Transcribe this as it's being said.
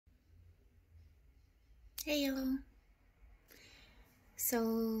Hey y'all.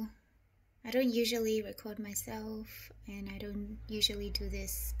 So I don't usually record myself and I don't usually do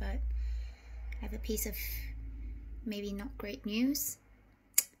this, but I have a piece of maybe not great news.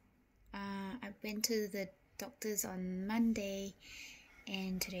 I went to the doctors on Monday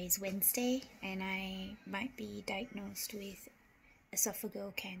and today's Wednesday, and I might be diagnosed with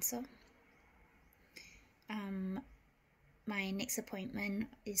esophageal cancer. My next appointment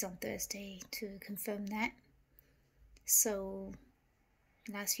is on Thursday to confirm that. So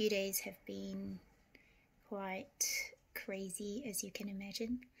last few days have been quite crazy, as you can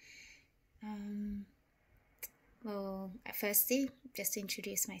imagine. Well, firstly, just to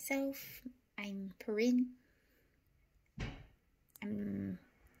introduce myself, I'm Perryn.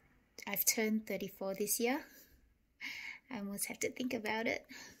 I've turned 34 this year. I almost have to think about it.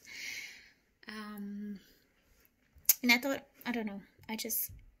 And I thought, I don't know, I just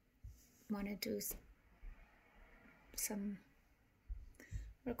want to do some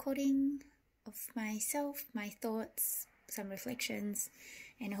recording of myself, my thoughts, some reflections,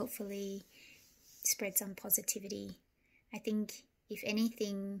 and hopefully spread some positivity. I think, if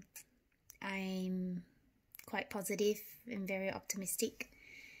anything, I'm quite positive and very optimistic.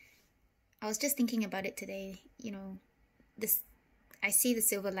 I was just thinking about it today, I see the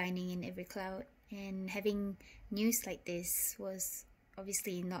silver lining in every cloud, and having news like this was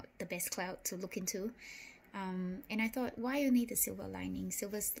obviously not the best cloud to look into. And I thought, why only the silver lining?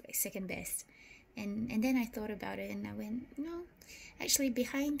 Silver's like second best. And then I thought about it and I went, no, actually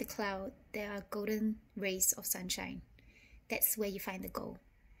behind the cloud there are golden rays of sunshine. That's where you find the gold.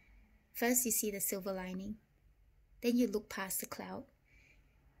 First you see the silver lining, then you look past the cloud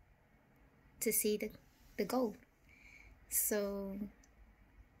to see the gold. So,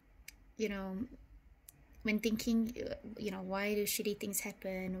 when thinking, why do shitty things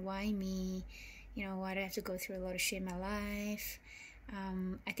happen? Why me? Why do I have to go through a lot of shit in my life?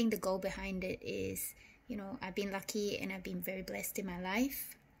 I think the goal behind it is, I've been lucky and I've been very blessed in my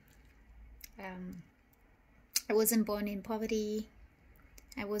life. I wasn't born in poverty.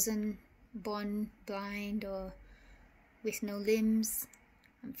 I wasn't born blind or with no limbs.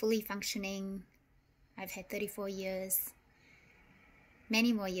 I'm fully functioning. I've had 34 years.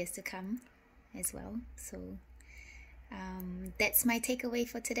 Many more years to come as well. So that's my takeaway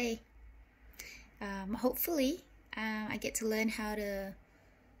for today. Hopefully I get to learn how to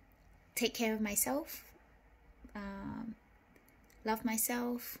take care of myself, love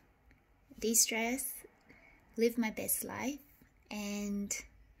myself, de-stress, live my best life, and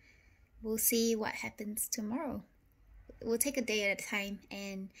we'll see what happens tomorrow. We'll take a day at a time,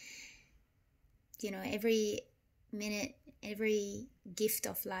 and every minute, every gift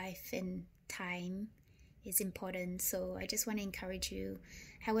of life and time is important. So I just want to encourage you,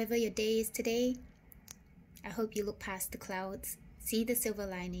 however your day is today, I hope you look past the clouds, see the silver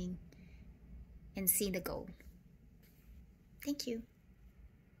lining, and see the gold. Thank you.